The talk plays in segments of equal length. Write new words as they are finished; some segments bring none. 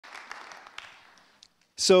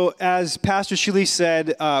So as Pastor Shuli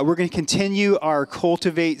said, we're going to continue our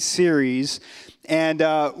Cultivate series. And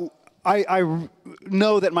I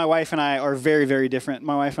know that my wife and I are very, very different,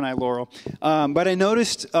 my wife and I, Laurel. But I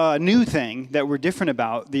noticed a new thing that we're different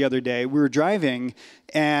about the other day. We were driving,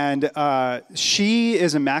 and she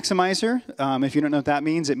is a maximizer. If you don't know what that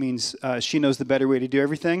means, it means she knows the better way to do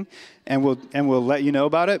everything, and we'll let you know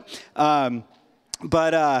about it.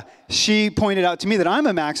 But she pointed out to me that I'm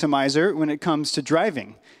a maximizer when it comes to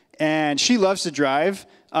driving. And she loves to drive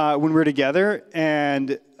when we're together.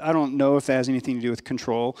 And I don't know if that has anything to do with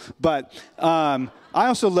control. But I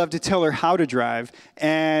also love to tell her how to drive.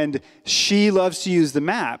 And she loves to use the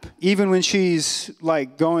map, even when she's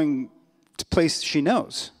like going to place she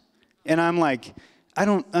knows. And I'm like, I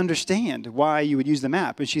don't understand why you would use the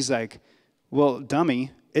map. And she's like, well,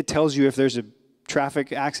 dummy, it tells you if there's a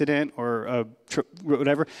traffic accident or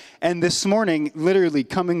whatever. And this morning, literally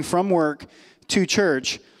coming from work to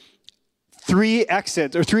church, 3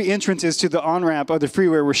 exits or 3 entrances to the on-ramp of the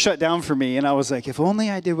freeway were shut down for me. And I was like, if only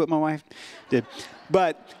I did what my wife did.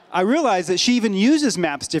 But I realized that she even uses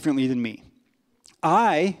maps differently than me.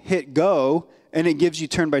 I hit go, and it gives you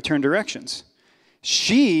turn-by-turn directions.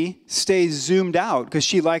 She stays zoomed out because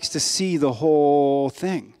she likes to see the whole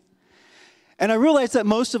thing. And I realized that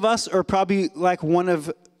most of us are probably like one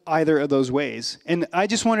of either of those ways. And I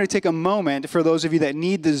just wanted to take a moment for those of you that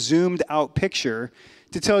need the zoomed out picture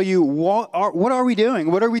to tell you, what are we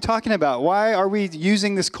doing? What are we talking about? Why are we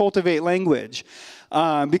using this Cultivate language?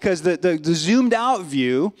 Because the zoomed out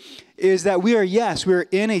view is that we're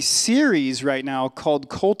in a series right now called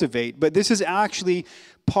Cultivate, but this is actually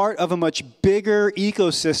part of a much bigger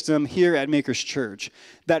ecosystem here at Maker's Church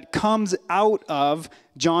that comes out of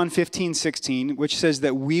John 15:16, which says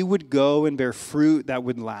that we would go and bear fruit that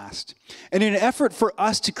would last. And in an effort for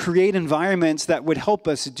us to create environments that would help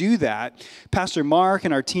us do that, Pastor Mark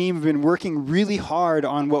and our team have been working really hard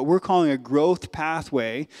on what we're calling a growth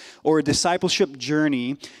pathway or a discipleship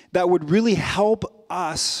journey that would really help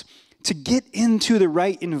us to get into the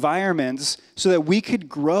right environments so that we could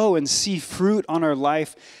grow and see fruit on our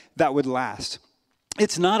life that would last.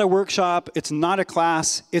 It's not a workshop. It's not a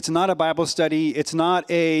class. It's not a Bible study. It's not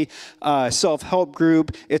a self-help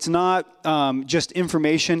group. It's not just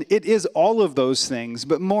information. It is all of those things.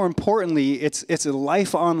 But more importantly, it's a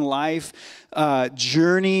life-on-life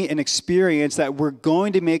journey and experience that we're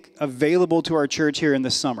going to make available to our church here in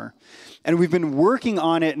the summer. And we've been working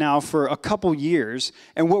on it now for a couple years.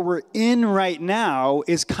 And what we're in right now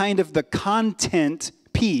is kind of the content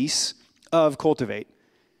piece of Cultivate.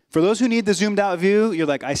 For those who need the zoomed out view, you're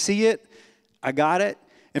like, I see it, I got it.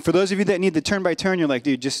 And for those of you that need the turn by turn, you're like,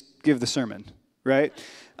 dude, just give the sermon, right?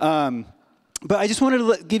 But I just wanted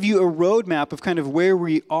to give you a roadmap of kind of where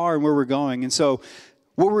we are and where we're going. And so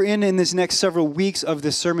what we're in this next several weeks of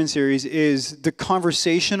this sermon series is the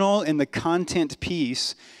conversational and the content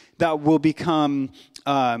piece that will become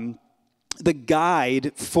the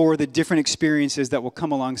guide for the different experiences that will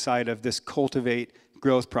come alongside of this Cultivate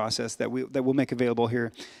growth process that we'll make available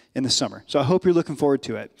here in the summer. So I hope you're looking forward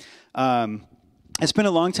to it. It's been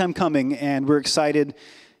a long time coming, and we're excited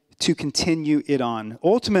to continue it on.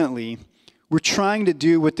 Ultimately, we're trying to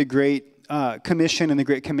do what the Great Commission and the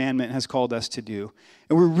Great Commandment has called us to do.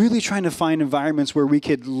 And we're really trying to find environments where we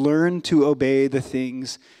could learn to obey the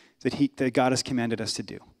things that God has commanded us to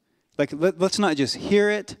do. Like, let's not just hear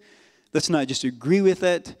it. Let's not just agree with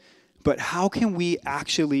it. But how can we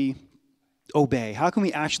actually obey? How can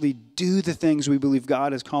we actually do the things we believe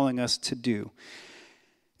God is calling us to do?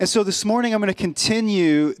 And so this morning, I'm going to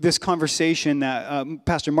continue this conversation that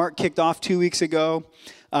Pastor Mark kicked off 2 weeks ago.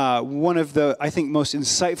 One of the, I think, most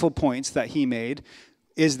insightful points that he made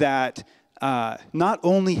is that not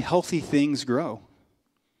only healthy things grow,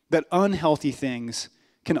 that unhealthy things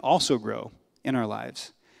can also grow in our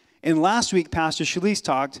lives. And last week, Pastor Shalice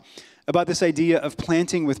talked about this idea of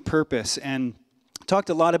planting with purpose and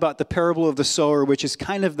talked a lot about the parable of the sower, which is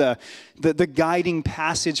kind of the guiding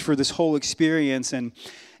passage for this whole experience, and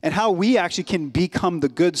how we actually can become the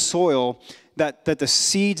good soil that the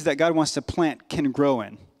seeds that God wants to plant can grow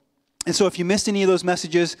in. And so if you missed any of those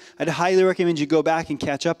messages, I'd highly recommend you go back and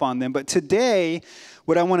catch up on them. But today,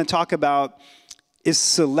 what I want to talk about is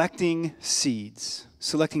selecting seeds.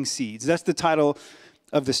 Selecting seeds. That's the title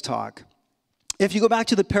of this talk. If you go back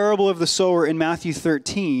to the parable of the sower in Matthew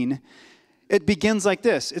 13, it begins like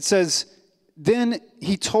this. It says, "Then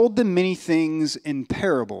he told them many things in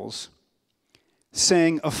parables,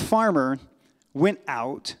 saying, a farmer went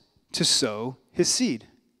out to sow his seed."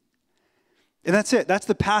 And that's it. That's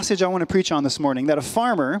the passage I want to preach on this morning, that a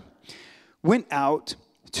farmer went out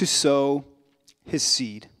to sow his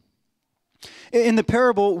seed. In the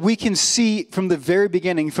parable, we can see from the very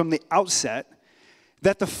beginning, from the outset,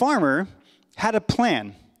 that the farmer had a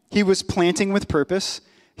plan. He was planting with purpose.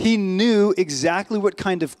 He knew exactly what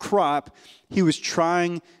kind of crop he was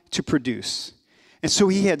trying to produce. And so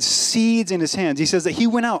he had seeds in his hands. He says that he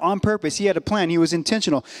went out on purpose. He had a plan. He was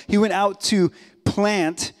intentional. He went out to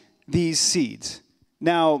plant these seeds.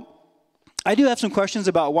 Now, I do have some questions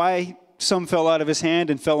about why some fell out of his hand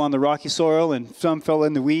and fell on the rocky soil and some fell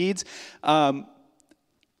in the weeds. I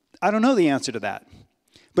don't know the answer to that.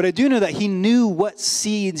 But I do know that he knew what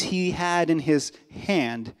seeds he had in his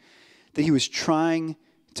hand that he was trying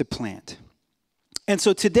to plant. And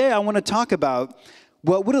so today I want to talk about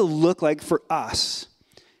what would it look like for us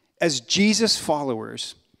as Jesus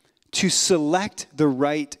followers to select the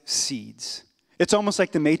right seeds. It's almost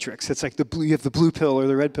like the Matrix. It's like you have the blue pill or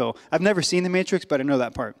the red pill. I've never seen the Matrix, but I know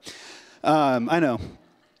that part. I know.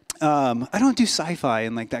 I don't do sci-fi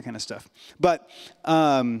and like that kind of stuff. But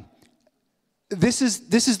this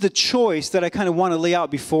is the choice that I kind of want to lay out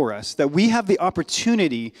before us, that we have the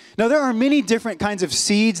opportunity. Now, there are many different kinds of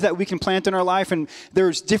seeds that we can plant in our life, and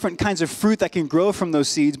there's different kinds of fruit that can grow from those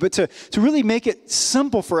seeds. But to really make it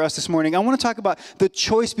simple for us this morning, I want to talk about the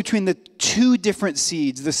choice between the two different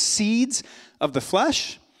seeds, the seeds of the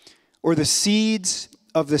flesh or the seeds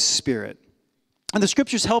of the Spirit. And the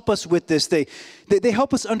scriptures help us with this. They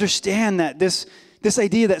help us understand that this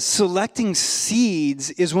idea that selecting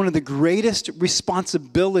seeds is one of the greatest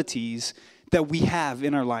responsibilities that we have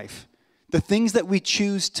in our life. The things that we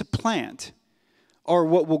choose to plant are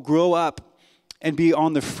what will grow up and be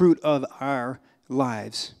on the fruit of our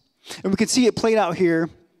lives. And we can see it played out here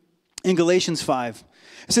in Galatians 5.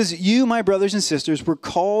 It says, "You, my brothers and sisters, were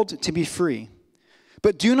called to be free.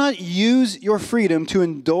 But do not use your freedom to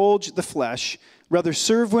indulge the flesh. Rather,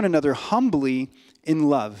 serve one another humbly in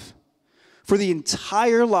love. For the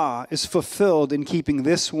entire law is fulfilled in keeping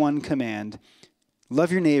this one command: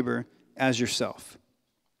 love your neighbor as yourself.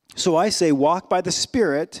 So I say, walk by the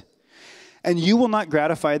Spirit, and you will not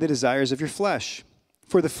gratify the desires of your flesh.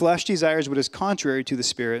 For the flesh desires what is contrary to the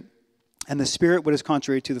Spirit, and the Spirit what is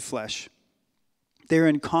contrary to the flesh. They are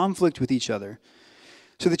in conflict with each other,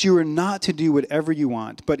 so that you are not to do whatever you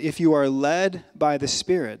want. But if you are led by the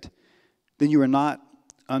Spirit, then you are not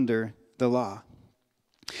under the law."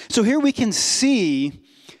 So here we can see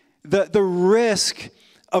the risk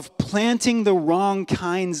of planting the wrong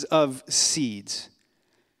kinds of seeds.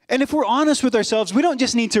 And if we're honest with ourselves, we don't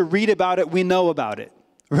just need to read about it, we know about it,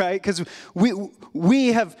 right? Because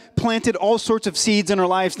we have planted all sorts of seeds in our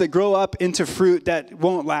lives that grow up into fruit that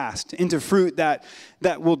won't last, into fruit that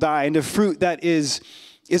will die, into fruit that is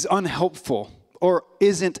unhelpful or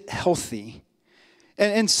isn't healthy.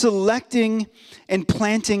 And selecting and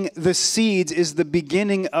planting the seeds is the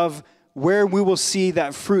beginning of where we will see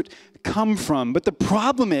that fruit come from. But the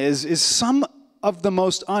problem is some of the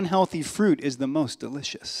most unhealthy fruit is the most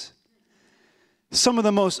delicious. Some of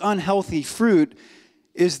the most unhealthy fruit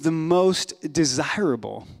is the most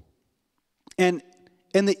desirable and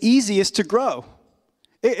the easiest to grow.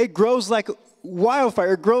 It grows like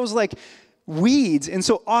wildfire. It grows like weeds. And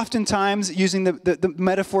so oftentimes, using the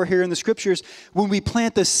metaphor here in the scriptures, when we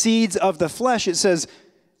plant the seeds of the flesh, it says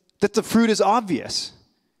that the fruit is obvious.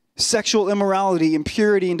 Sexual immorality,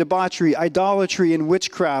 impurity and debauchery, idolatry and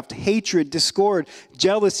witchcraft, hatred, discord,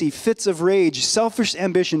 jealousy, fits of rage, selfish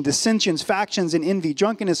ambition, dissensions, factions and envy,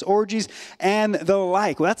 drunkenness, orgies, and the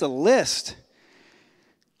like. Well, that's a list.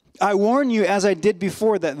 I warn you, as I did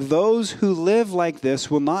before, that those who live like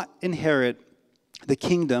this will not inherit the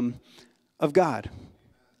kingdom of God.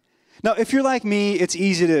 Now, if you're like me, it's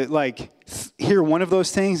easy to hear one of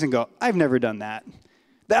those things and go, I've never done that.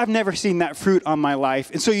 I've never seen that fruit on my life.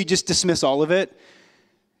 And so you just dismiss all of it.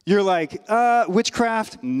 You're like,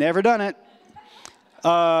 witchcraft, never done it.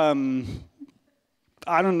 I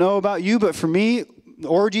don't know about you, but for me,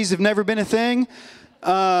 orgies have never been a thing.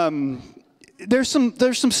 There's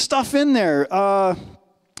some stuff in there.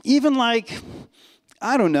 Even I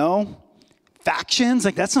don't know, factions,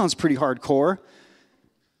 that sounds pretty hardcore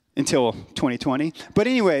until 2020. But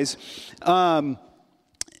anyways,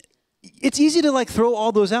 it's easy to throw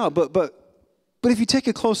all those out. But if you take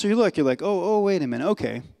a closer look, you're like, oh, wait a minute.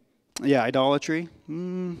 Okay. Yeah, idolatry.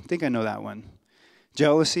 Think I know that one.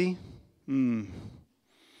 Jealousy.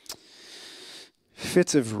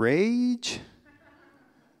 Fits of rage.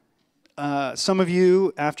 Some of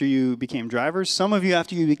you after you became drivers. Some of you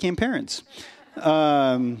after you became parents.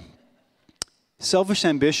 Selfish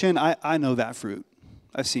ambition, I know that fruit.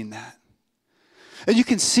 I've seen that. And you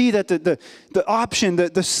can see that the option,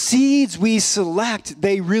 the seeds we select,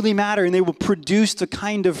 they really matter, and they will produce the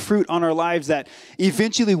kind of fruit on our lives that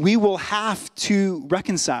eventually we will have to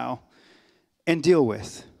reconcile and deal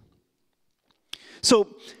with.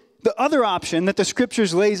 So the other option that the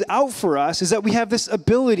scriptures lays out for us is that we have this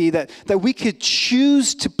ability that we could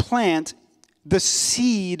choose to plant the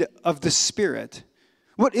seed of the Spirit.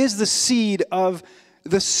 What is the seed of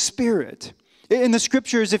the Spirit? In the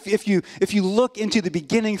scriptures, if you look into the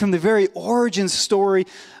beginning, from the very origin story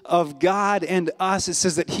of God and us, it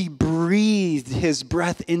says that he breathed his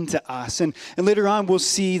breath into us. And later on, we'll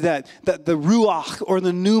see that the ruach, or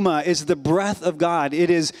the pneuma, is the breath of God. It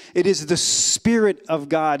is the Spirit of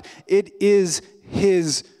God. It is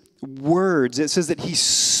his words. It says that he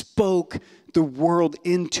spoke the world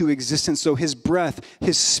into existence. So his breath,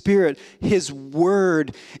 his Spirit, his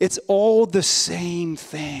word, it's all the same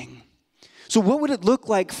thing. So what would it look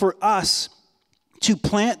like for us to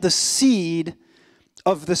plant the seed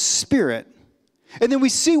of the Spirit? And then we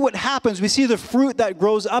see what happens. We see the fruit that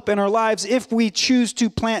grows up in our lives if we choose to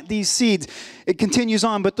plant these seeds. It continues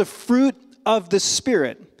on, but the fruit of the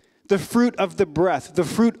Spirit, the fruit of the breath, the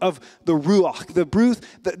fruit of the ruach,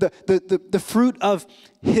 the fruit of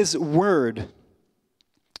his word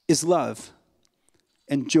is love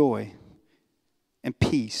and joy and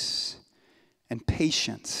peace and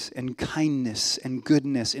patience, and kindness, and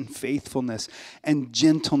goodness, and faithfulness, and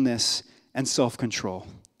gentleness, and self-control.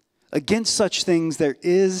 Against such things there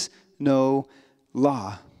is no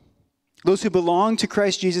law. Those who belong to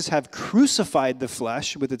Christ Jesus have crucified the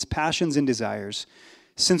flesh with its passions and desires,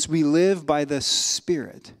 since we live by the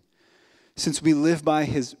Spirit, since we live by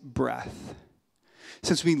his breath,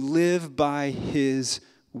 since we live by his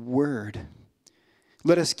word.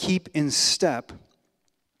 Let us keep in step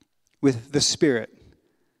with the Spirit.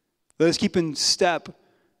 Let us keep in step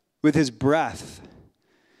with his breath.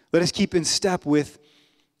 Let us keep in step with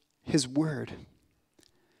his word.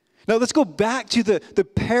 Now let's go back to the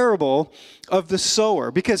parable of the sower,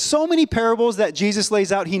 because so many parables that Jesus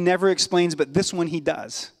lays out, he never explains, but this one he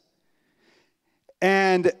does.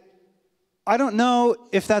 And I don't know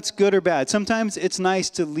if that's good or bad. Sometimes it's nice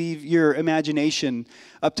to leave your imagination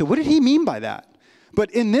up to, what did he mean by that? But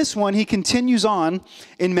in this one, he continues on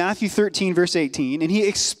in Matthew 13, verse 18, and he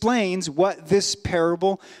explains what this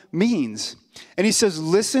parable means. And he says,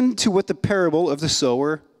 listen to what the parable of the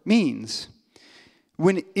sower means.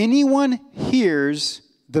 When anyone hears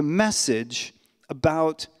the message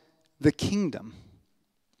about the kingdom,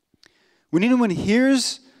 when anyone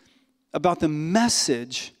hears about the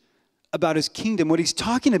message about his kingdom, what he's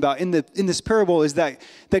talking about in this parable is that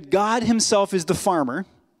God himself is the farmer,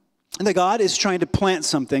 and that God is trying to plant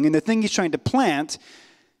something, and the thing he's trying to plant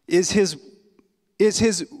is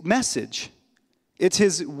his message. It's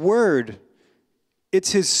his word.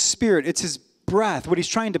 It's his Spirit. It's his breath. What he's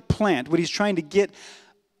trying to plant, what he's trying to get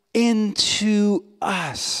into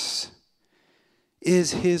us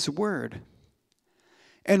is his word.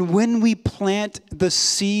 And when we plant the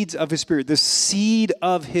seeds of his Spirit, the seed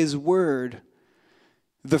of his word,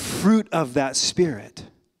 the fruit of that Spirit,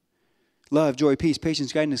 love, joy, peace,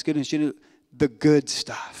 patience, kindness, goodness, gentleness, the good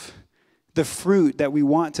stuff, the fruit that we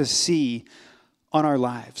want to see on our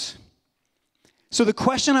lives. So the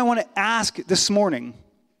question I want to ask this morning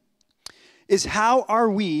is, how are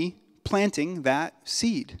we planting that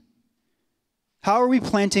seed? How are we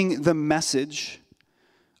planting the message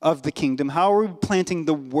of the kingdom? How are we planting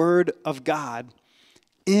the word of God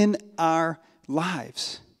in our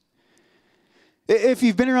lives? If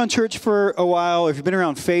you've been around church for a while, if you've been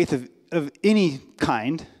around faith of any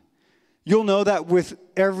kind, you'll know that with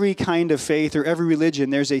every kind of faith or every religion,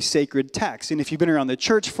 there's a sacred text. And if you've been around the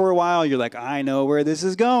church for a while, you're like, I know where this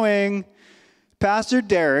is going. Pastor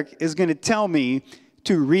Derrick is going to tell me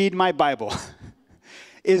to read my Bible.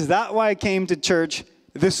 Is that why I came to church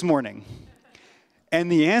this morning?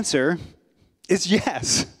 And the answer is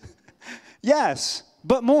yes. Yes,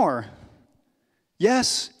 but more.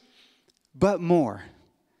 Yes, but more.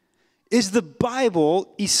 Is the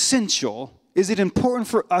Bible essential? Is it important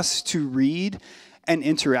for us to read and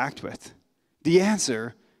interact with? The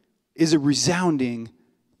answer is a resounding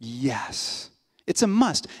yes. It's a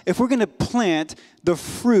must. If we're going to plant the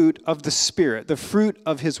fruit of the Spirit, the fruit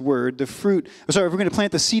of his word, if we're going to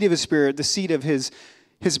plant the seed of his Spirit, the seed of his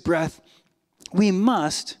breath, we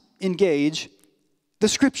must engage the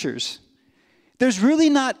scriptures. There's really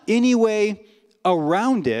not any way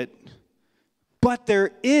around it, but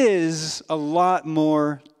there is a lot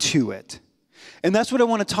more to it. And that's what I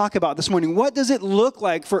want to talk about this morning. What does it look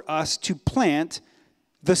like for us to plant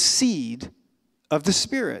the seed of the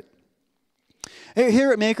Spirit?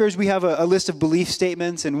 Here at Makers, we have a list of belief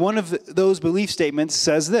statements, and one of those belief statements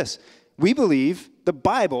says this: we believe the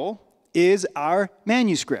Bible is our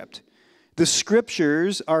manuscript. The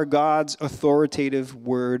scriptures are God's authoritative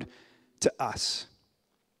word to us.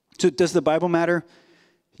 So does the Bible matter?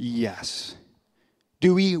 Yes.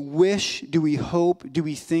 Do we wish, do we hope, do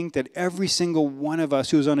we think that every single one of us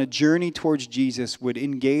who is on a journey towards Jesus would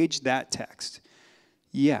engage that text?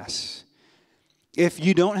 Yes. If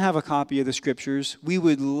you don't have a copy of the scriptures, we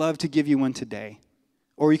would love to give you one today.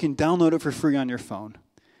 Or you can download it for free on your phone.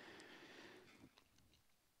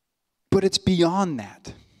 But it's beyond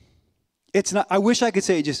that. It's not, I wish I could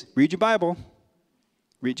say, just read your Bible.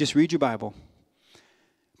 Just read your Bible.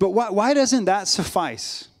 But why doesn't that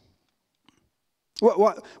suffice?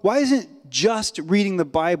 Why isn't just reading the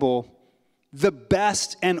Bible the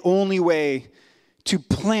best and only way to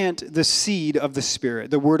plant the seed of the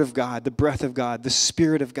Spirit, the Word of God, the breath of God, the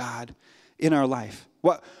Spirit of God in our life?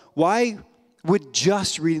 Why would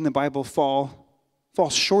just reading the Bible fall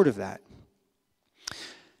short of that?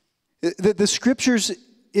 The Scriptures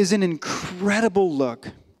is an incredible look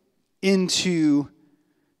into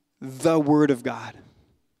the Word of God,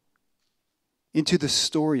 into the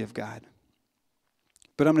story of God.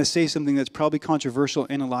 But I'm going to say something that's probably controversial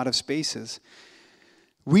in a lot of spaces.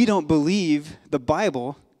 We don't believe the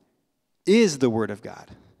Bible is the Word of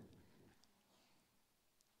God.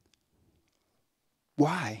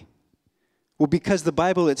 Why? Well, because the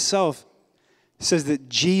Bible itself says that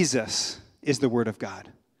Jesus is the Word of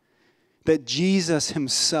God. That Jesus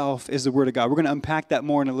himself is the Word of God. We're going to unpack that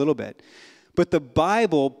more in a little bit. But the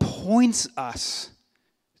Bible points us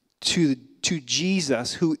to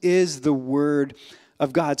Jesus, who is the Word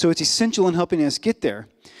of God. So it's essential in helping us get there.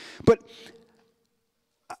 But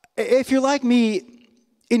if you're like me,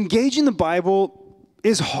 engaging the Bible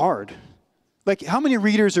is hard. Like, how many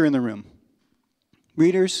readers are in the room?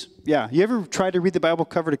 Readers? Yeah. You ever tried to read the Bible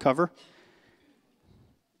cover to cover?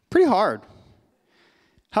 Pretty hard.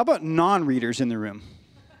 How about non-readers in the room?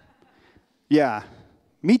 Yeah.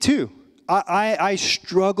 Me too. I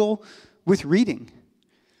struggle with reading.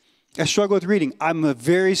 I'm a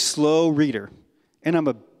very slow reader. And I'm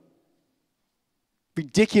a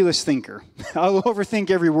ridiculous thinker. I'll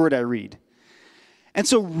overthink every word I read. And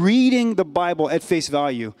so reading the Bible at face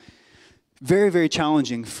value, very, very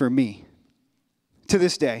challenging for me to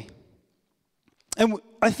this day. And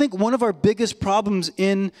I think one of our biggest problems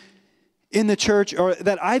in the church, or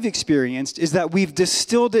that I've experienced, is that we've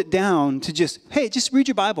distilled it down to just read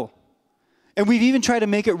your Bible. And we've even tried to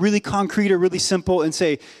make it really concrete or really simple and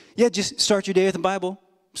say, yeah, just start your day with the Bible.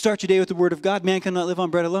 Start your day with the Word of God. Man cannot live on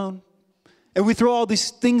bread alone. And we throw all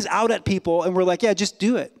these things out at people, and we're like, yeah, just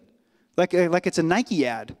do it. Like it's a Nike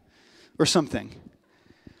ad or something.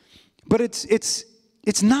 But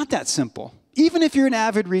it's not that simple, even if you're an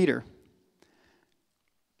avid reader.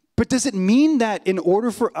 But does it mean that in order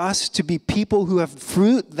for us to be people who have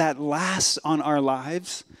fruit that lasts on our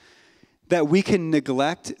lives, that we can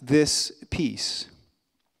neglect this piece?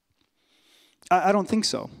 I don't think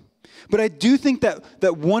so. But I do think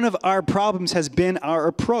that one of our problems has been our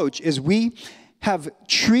approach, is we have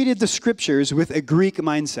treated the Scriptures with a Greek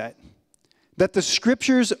mindset. That the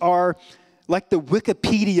Scriptures are like the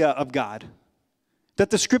Wikipedia of God. That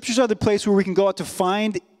the Scriptures are the place where we can go out to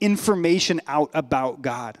find information out about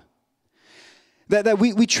God. That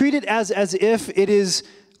we treat it as if it is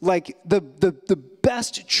like the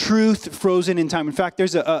best truth frozen in time. In fact,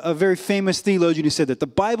 there's a very famous theologian who said that the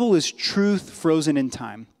Bible is truth frozen in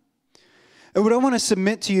time. And what I want to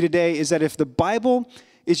submit to you today is that if the Bible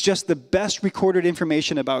is just the best recorded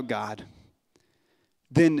information about God,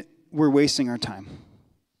 then we're wasting our time.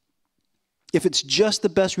 If it's just the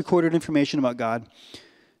best recorded information about God,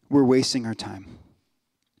 we're wasting our time.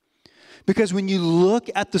 Because when you look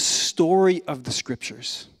at the story of the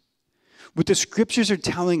Scriptures, what the Scriptures are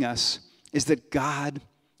telling us is that God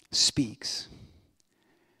speaks.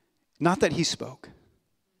 Not that he spoke.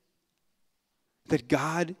 That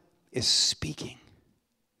God is speaking.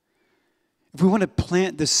 If we want to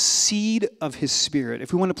plant the seed of his Spirit,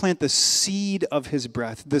 if we want to plant the seed of his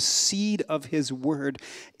breath, the seed of his word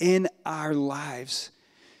in our lives,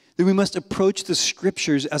 then we must approach the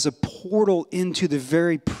Scriptures as a portal into the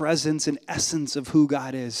very presence and essence of who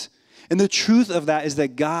God is. And the truth of that is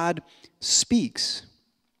that God speaks.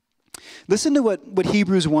 Listen to what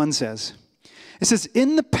Hebrews 1 says. It says,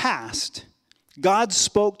 in the past, God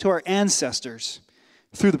spoke to our ancestors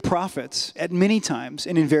through the prophets at many times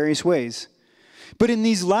and in various ways. But in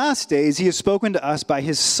these last days, he has spoken to us by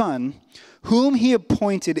his Son, whom he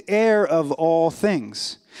appointed heir of all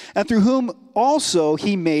things, and through whom also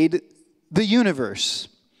he made the universe.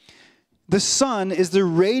 The Son is the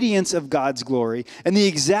radiance of God's glory and the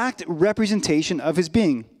exact representation of his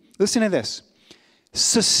being. Listen to this.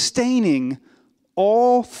 Sustaining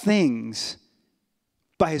all things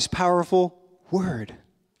by his powerful word.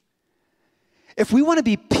 If we want to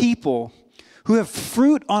be people who have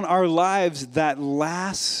fruit on our lives that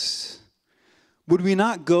lasts, would we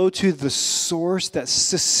not go to the source that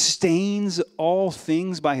sustains all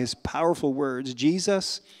things by his powerful words,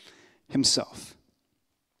 Jesus himself?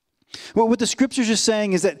 Well, what the scriptures are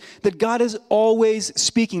saying is that God is always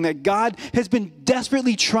speaking, that God has been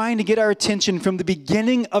desperately trying to get our attention from the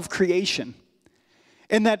beginning of creation,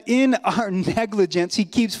 and that in our negligence, he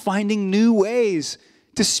keeps finding new ways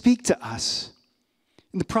to speak to us.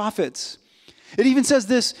 In the prophets, it even says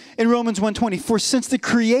this in Romans 1:20, for since the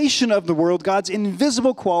creation of the world, God's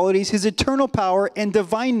invisible qualities, his eternal power and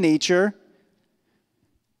divine nature,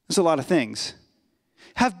 there's a lot of things,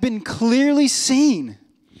 have been clearly seen,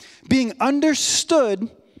 being understood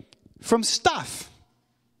from stuff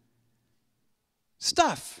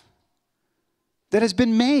that has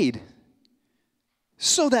been made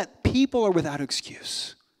so that people are without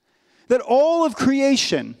excuse. That all of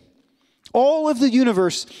creation, all of the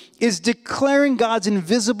universe is declaring God's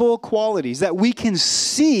invisible qualities, that we can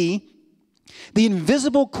see the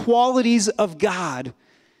invisible qualities of God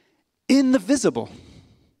in the visible.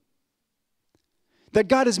 That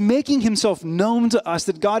God is making himself known to us,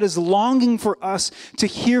 that God is longing for us to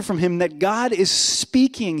hear from him, that God is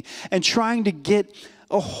speaking and trying to get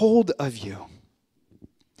a hold of you.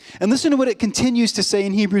 And listen to what it continues to say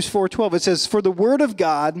in Hebrews 4:12. It says, for the word of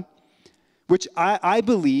God, which I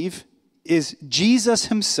believe is Jesus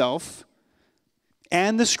himself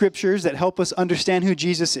and the scriptures that help us understand who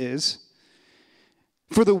Jesus is,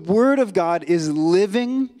 for the word of God is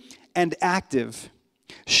living and active,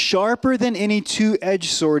 sharper than any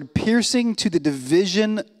two-edged sword, piercing to the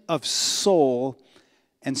division of soul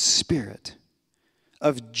and spirit,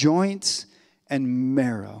 of joints and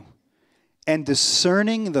marrow, and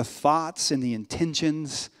discerning the thoughts and the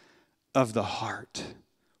intentions of the heart.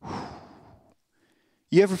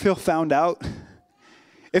 You ever feel found out?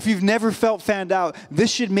 If you've never felt found out,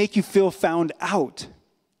 this should make you feel found out.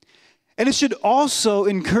 And it should also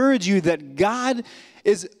encourage you that God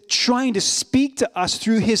is trying to speak to us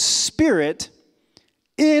through his Spirit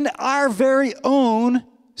in our very own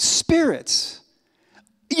spirits.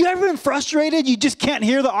 You ever been frustrated? You just can't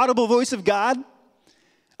hear the audible voice of God?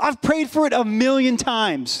 I've prayed for it 1,000,000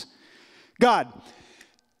 times. God,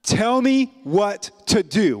 tell me what to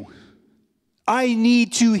do. I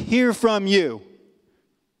need to hear from you.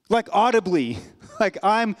 Like audibly. Like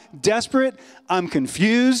I'm desperate. I'm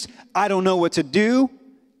confused. I don't know what to do.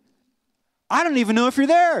 I don't even know if you're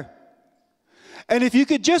there. And if you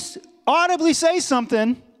could just audibly say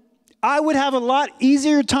something, I would have a lot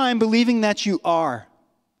easier time believing that you are.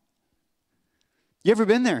 You ever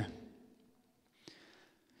been there?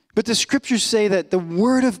 But the scriptures say that the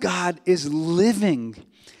word of God is living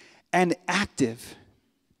and active.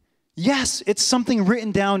 Yes, it's something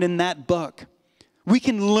written down in that book. We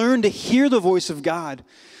can learn to hear the voice of God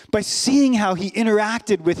by seeing how he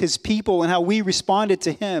interacted with his people and how we responded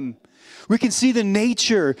to him. We can see the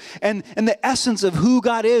nature and the essence of who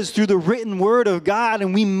God is through the written word of God,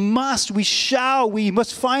 and we must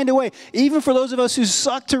find a way. Even for those of us who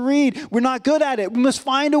suck to read, we're not good at it. We must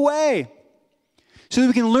find a way so that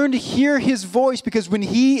we can learn to hear his voice, because when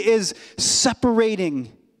he is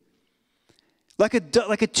separating like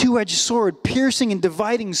a two-edged sword, piercing and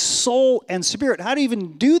dividing soul and spirit. How do you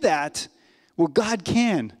even do that? Well, God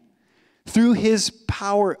can. Through his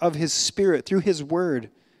power of his Spirit, through his word.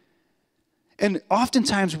 And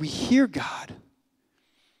oftentimes we hear God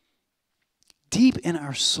deep in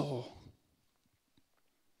our soul.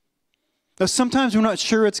 Now, sometimes we're not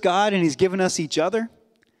sure it's God and he's given us each other.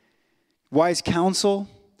 Wise counsel,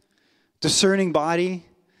 discerning body,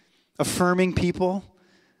 affirming people.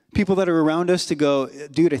 People that are around us to go,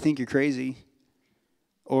 dude, I think you're crazy.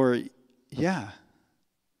 Or, yeah,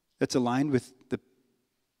 that's aligned with the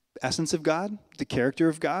essence of God, the character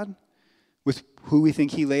of God, with who we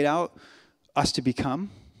think he laid out us to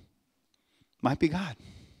become, might be God.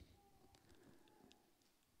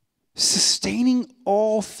 Sustaining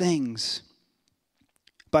all things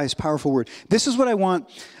by his powerful word. This is what I want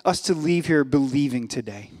us to leave here believing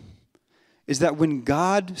today, is that when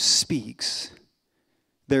God speaks,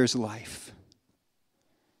 there's life.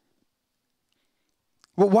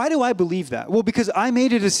 Well, why do I believe that? Well, because I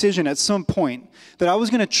made a decision at some point that I was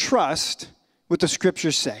going to trust what the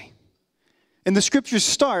scriptures say. And the scriptures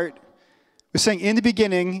start with saying, in the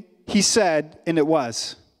beginning, he said, and it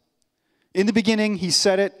was. In the beginning, he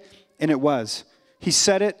said it, and it was. He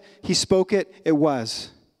said it. He spoke it. It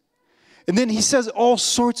was. And then he says all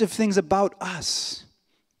sorts of things about us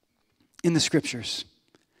in the scriptures.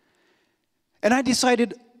 And I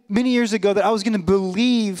decided many years ago that I was going to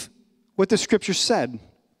believe what the scripture said.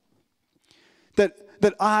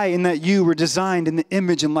 That I and that you were designed in the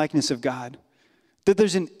image and likeness of God. That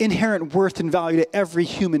there's an inherent worth and value to every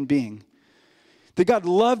human being. That God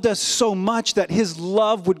loved us so much that his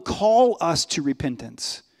love would call us to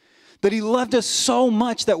repentance. That he loved us so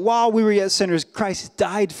much that while we were yet sinners, Christ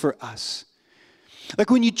died for us. Like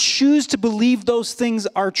when you choose to believe those things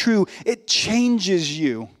are true, it changes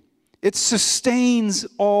you. It sustains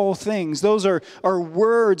all things. Those are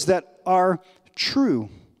words that are true.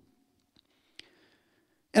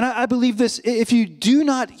 And I believe this, if you do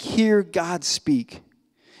not hear God speak,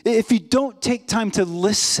 if you don't take time to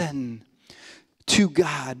listen to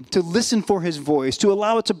God, to listen for his voice, to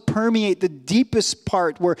allow it to permeate the deepest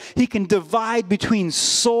part where he can divide between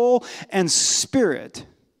soul and spirit,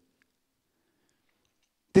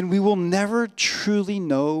 then we will never truly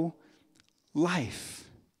know life.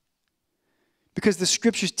 Because the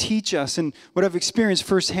scriptures teach us, and what I've experienced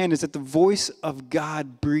firsthand is that the voice of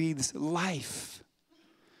God breathes life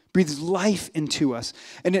into us.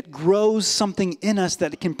 And it grows something in us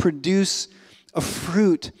that can produce a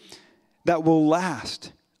fruit that will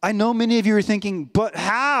last. I know many of you are thinking, but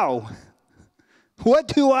how? What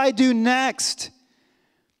do I do next?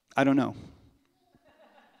 I don't know.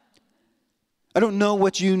 I don't know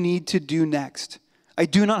what you need to do next. I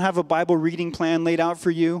do not have a Bible reading plan laid out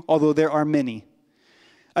for you, although there are many.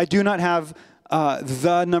 I do not have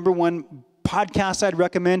the number one podcast I'd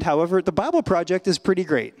recommend. However, the Bible Project is pretty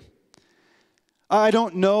great. I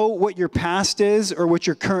don't know what your past is or what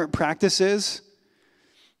your current practice is,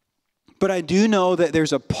 but I do know that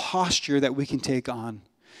there's a posture that we can take on.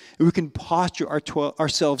 And we can posture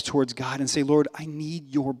ourselves towards God and say, Lord, I need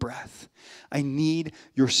your breath. I need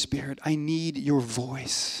your spirit. I need your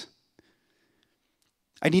voice.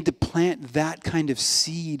 I need to plant that kind of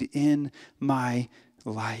seed in my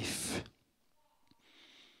life.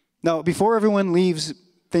 Now, before everyone leaves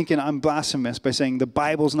thinking I'm blasphemous by saying the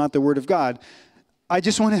Bible's not the word of God, I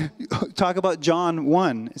just want to talk about John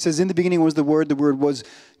 1. It says, in the beginning was the Word was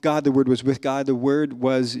God, the Word was with God, the Word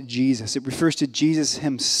was Jesus. It refers to Jesus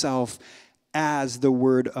himself as the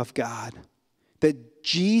Word of God. That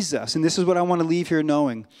Jesus, and this is what I want to leave here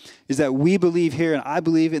knowing, is that we believe here, and I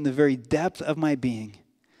believe in the very depth of my being,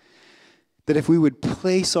 that if we would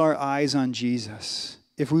place our eyes on Jesus,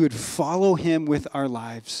 if we would follow him with our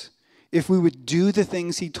lives, if we would do the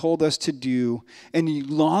things he told us to do and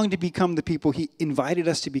long to become the people he invited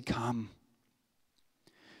us to become,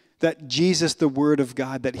 that Jesus, the Word of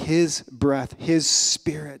God, that his breath, his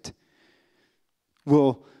spirit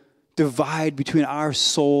will divide between our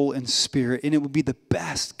soul and spirit, and it will be the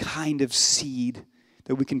best kind of seed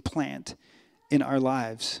that we can plant in our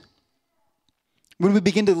lives. When we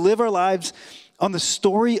begin to live our lives on the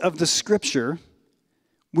story of the Scripture,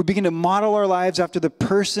 we begin to model our lives after the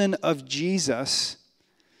person of Jesus,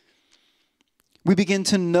 we begin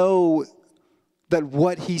to know that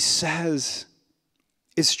what he says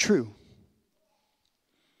is true.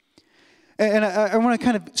 And I want to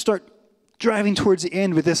kind of start driving towards the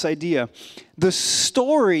end with this idea. The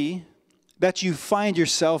story that you find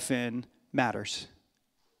yourself in matters.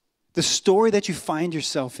 The story that you find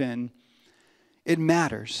yourself in, it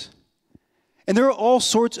matters. And there are all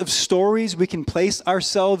sorts of stories we can place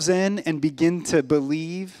ourselves in and begin to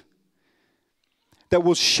believe that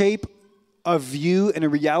will shape a view and a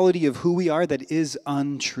reality of who we are that is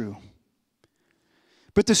untrue.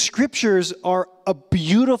 But the scriptures are a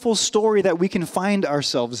beautiful story that we can find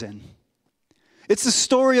ourselves in. It's the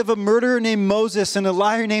story of a murderer named Moses and a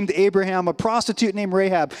liar named Abraham, a prostitute named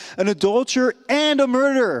Rahab, an adulterer and a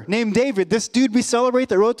murderer named David. This dude we celebrate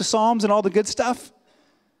that wrote the Psalms and all the good stuff.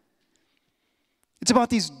 It's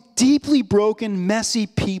about these deeply broken, messy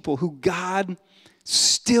people who God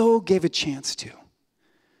still gave a chance to.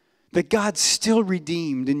 That God still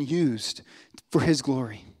redeemed and used for his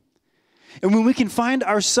glory. And when we can find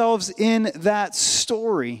ourselves in that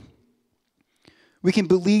story, we can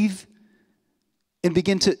believe and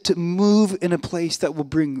begin to move in a place that will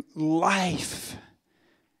bring life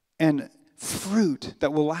and fruit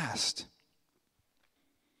that will last.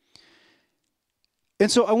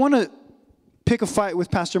 And so I want to pick a fight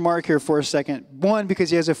with Pastor Mark here for a second. One,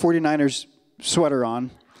 because he has a 49ers sweater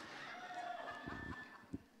on.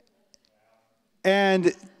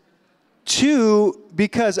 And two,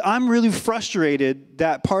 because I'm really frustrated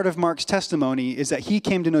that part of Mark's testimony is that he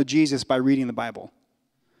came to know Jesus by reading the Bible.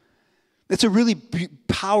 It's a really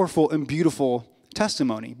powerful and beautiful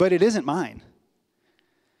testimony, but it isn't mine.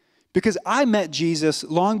 Because I met Jesus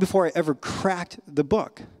long before I ever cracked the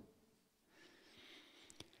book.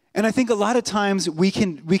 And I think a lot of times we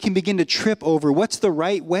can begin to trip over what's the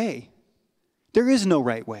right way. There is no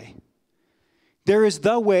right way. There is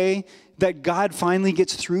the way that God finally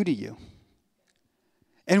gets through to you.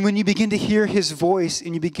 And when you begin to hear his voice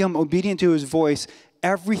and you become obedient to his voice,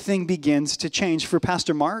 everything begins to change. For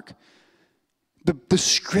Pastor Mark, the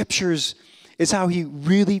scriptures is how he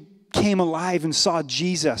really came alive and saw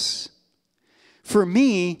Jesus. For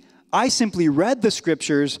me, I simply read the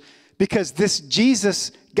scriptures because this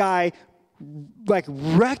Jesus guy like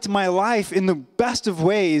wrecked my life in the best of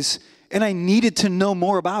ways, and I needed to know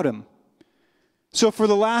more about him. So for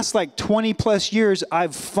the last like 20 plus years,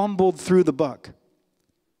 I've fumbled through the book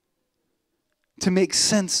to make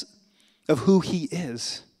sense of who he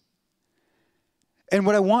is. And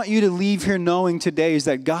what I want you to leave here knowing today is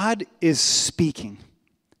that God is speaking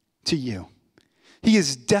to you. He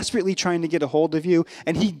is desperately trying to get a hold of you,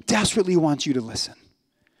 and he desperately wants you to listen.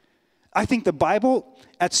 I think the Bible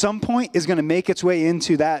at some point is going to make its way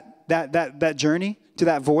into that journey, to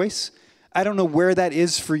that voice. I don't know where that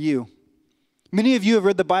is for you. Many of you have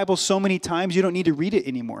read the Bible so many times you don't need to read it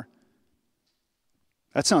anymore.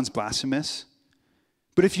 That sounds blasphemous.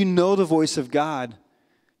 But if you know the voice of God,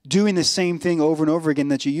 doing the same thing over and over again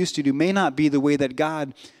that you used to do may not be the way that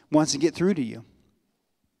God wants to get through to you.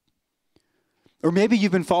 Or maybe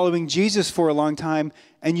you've been following Jesus for a long time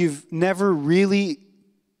and you've never really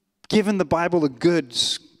given the Bible a good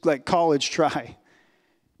like college try.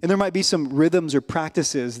 And there might be some rhythms or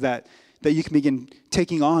practices that you can begin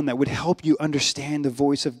taking on that would help you understand the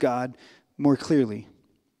voice of God more clearly.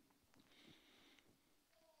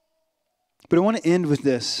 But I want to end with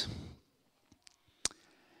this.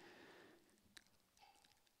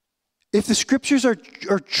 If the scriptures are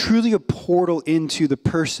truly a portal into the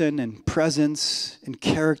person and presence and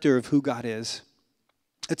character of who God is,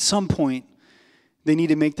 at some point, they need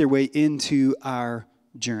to make their way into our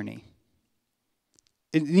journey.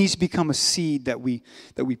 It needs to become a seed that we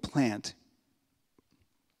plant.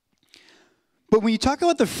 But when you talk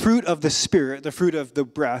about the fruit of the Spirit, the fruit of the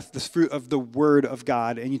breath, the fruit of the Word of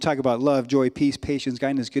God, and you talk about love, joy, peace, patience,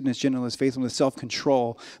 kindness, goodness, gentleness, faithfulness,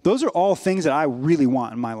 self-control, those are all things that I really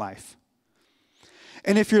want in my life.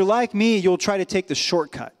 And if you're like me, you'll try to take the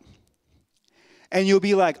shortcut. And you'll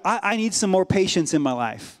be like, I need some more patience in my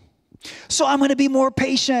life. So I'm going to be more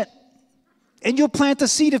patient. And you'll plant the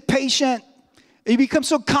seed of patient. And you become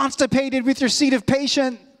so constipated with your seed of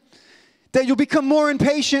patient that you'll become more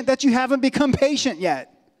impatient that you haven't become patient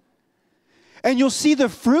yet. And you'll see the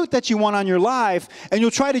fruit that you want on your life, and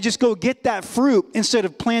you'll try to just go get that fruit instead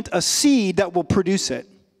of plant a seed that will produce it.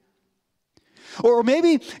 Or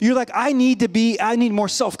maybe you're like, I need more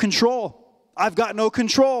self-control. I've got no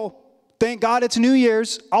control. Thank God it's New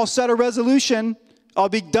Year's. I'll set a resolution. I'll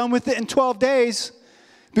be done with it in 12 days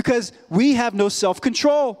because we have no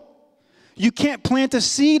self-control. You can't plant a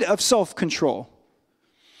seed of self-control.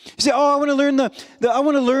 You say, oh, I want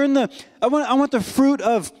the fruit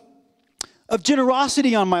of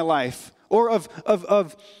generosity on my life, or of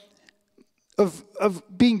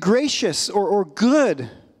being gracious or good.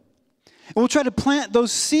 And we'll try to plant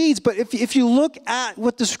those seeds, but if you look at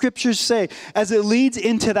what the scriptures say as it leads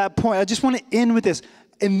into that point, I just want to end with this.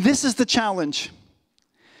 And this is the challenge.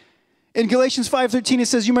 In Galatians 5:13, it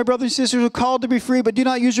says, you, my brothers and sisters, are called to be free, but do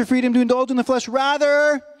not use your freedom to indulge in the flesh.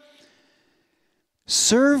 Rather,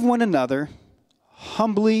 serve one another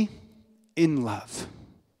humbly in love.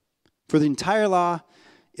 For the entire law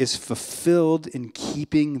is fulfilled in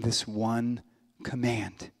keeping this one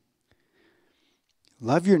command.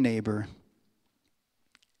 Love your neighbor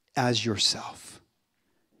as yourself.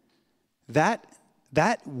 That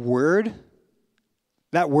word,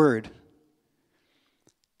 that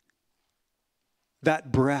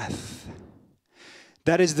breath,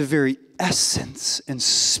 that is the very essence and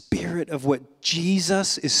spirit of what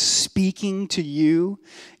Jesus is speaking to you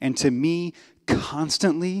and to me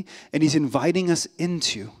constantly, and he's inviting us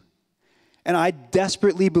into. And I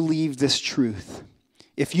desperately believe this truth.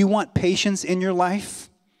 If you want patience in your life,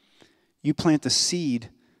 you plant the seed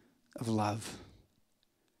of love.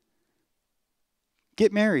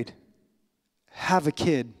 Get married. Have a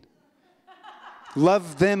kid.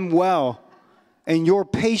 Love them well. And your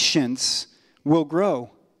patience will grow.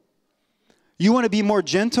 You want to be more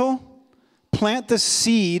gentle? Plant the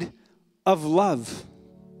seed of love.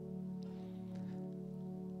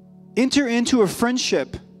 Enter into a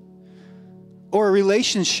friendship or a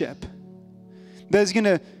relationship that is going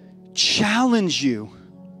to challenge you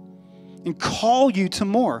and call you to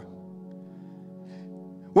more.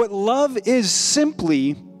 What love is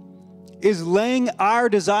simply is laying our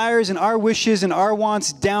desires and our wishes and our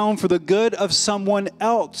wants down for the good of someone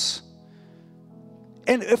else.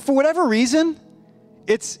 And for whatever reason,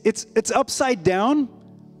 it's upside down,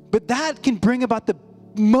 but that can bring about the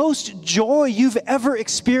most joy you've ever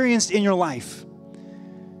experienced in your life.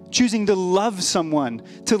 Choosing to love someone,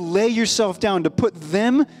 to lay yourself down, to put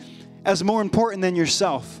them as more important than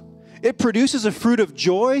yourself. It produces a fruit of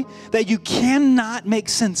joy that you cannot make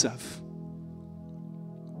sense of.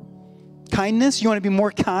 Kindness, you want to be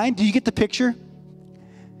more kind? Do you get the picture?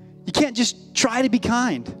 You can't just try to be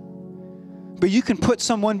kind, but you can put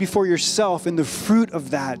someone before yourself, and the fruit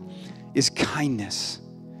of that is kindness.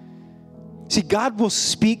 See, God will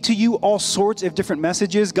speak to you all sorts of different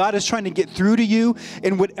messages. God is trying to get through to you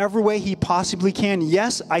in whatever way he possibly can.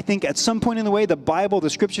 Yes, I think at some point in the way, the Bible, the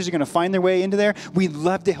scriptures are going to find their way into there. We'd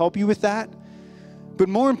love to help you with that. But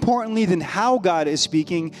more importantly than how God is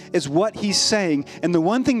speaking is what he's saying. And the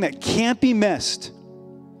one thing that can't be missed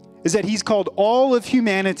is that he's called all of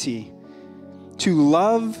humanity to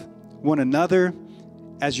love one another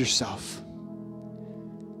as yourself.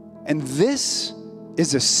 And this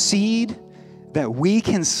is a seed that we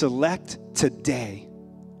can select today.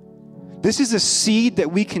 This is a seed that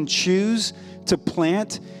we can choose to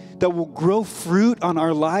plant that will grow fruit on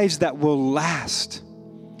our lives that will last,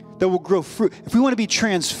 that will grow fruit. If we want to be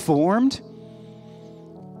transformed,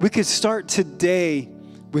 we could start today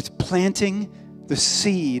with planting the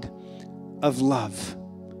seed of love.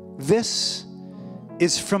 This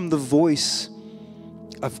is from the voice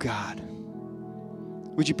of God.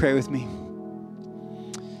 Would you pray with me?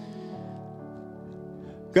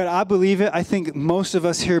 God, I believe it. I think most of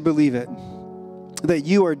us here believe it, that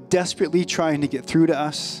you are desperately trying to get through to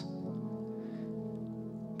us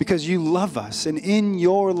because you love us. And in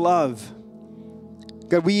your love,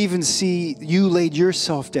 God, we even see you laid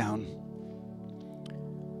yourself down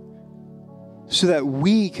so that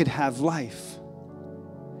we could have life.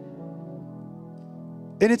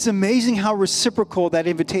 And it's amazing how reciprocal that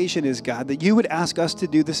invitation is, God, that you would ask us to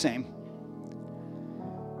do the same.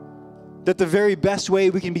 That the very best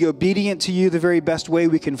way we can be obedient to you, the very best way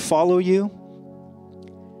we can follow you,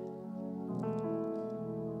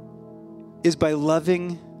 is by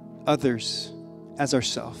loving others as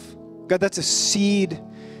ourselves. God, that's a seed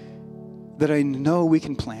that I know we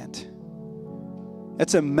can plant.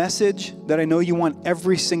 That's a message that I know you want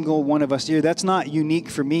every single one of us to hear. That's not unique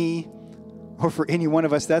for me or for any one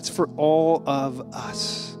of us. That's for all of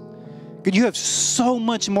us. God, you have so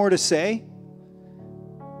much more to say.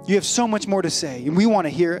 You have so much more to say, and we want to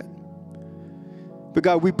hear it. But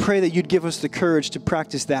God, we pray that you'd give us the courage to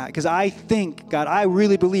practice that. Because I think, God, I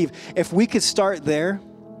really believe if we could start there,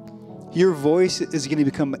 your voice is going to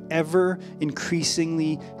become ever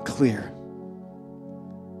increasingly clear.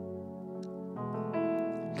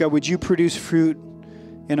 God, would you produce fruit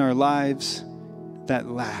in our lives that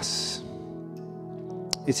lasts?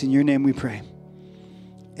 It's in your name we pray.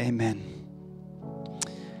 Amen.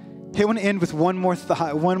 Hey, I want to end with one more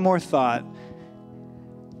thought.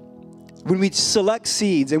 When we select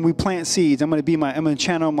seeds and we plant seeds, I'm going to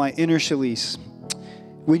channel my inner Shalice.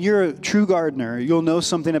 When you're a true gardener, you'll know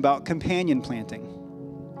something about companion planting.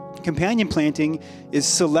 Companion planting is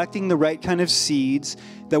selecting the right kind of seeds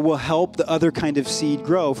that will help the other kind of seed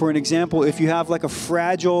grow. For an example, if you have like a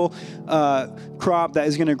fragile crop that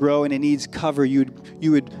is going to grow and it needs cover, you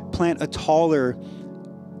would plant a taller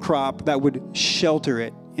crop that would shelter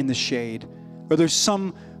it in the shade. Or there's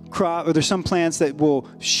some plants that will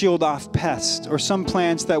shield off pests, or some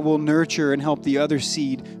plants that will nurture and help the other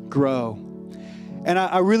seed grow. And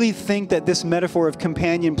I really think that this metaphor of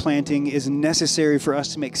companion planting is necessary for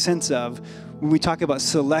us to make sense of when we talk about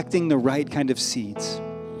selecting the right kind of seeds.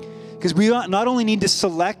 Because we not only need to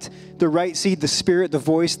select the right seed, the spirit, the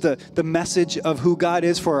voice, the message of who God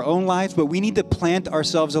is for our own lives, but we need to plant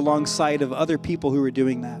ourselves alongside of other people who are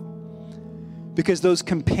doing that. Because those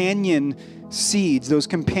companion seeds, those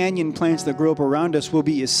companion plants that grow up around us will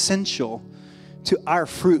be essential to our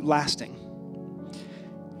fruit lasting.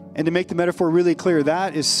 And to make the metaphor really clear,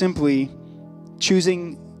 that is simply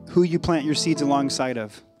choosing who you plant your seeds alongside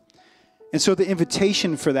of. And so the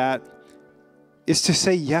invitation for that is to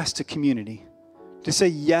say yes to community, to say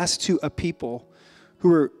yes to a people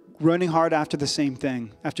who are running hard after the same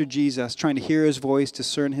thing, after Jesus, trying to hear his voice,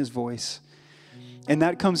 discern his voice. And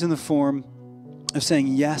that comes in the form of saying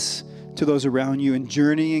yes to those around you and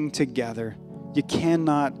journeying together. You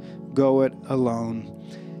cannot go it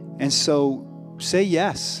alone. And so say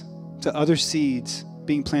yes to other seeds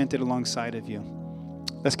being planted alongside of you.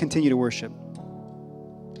 Let's continue to worship.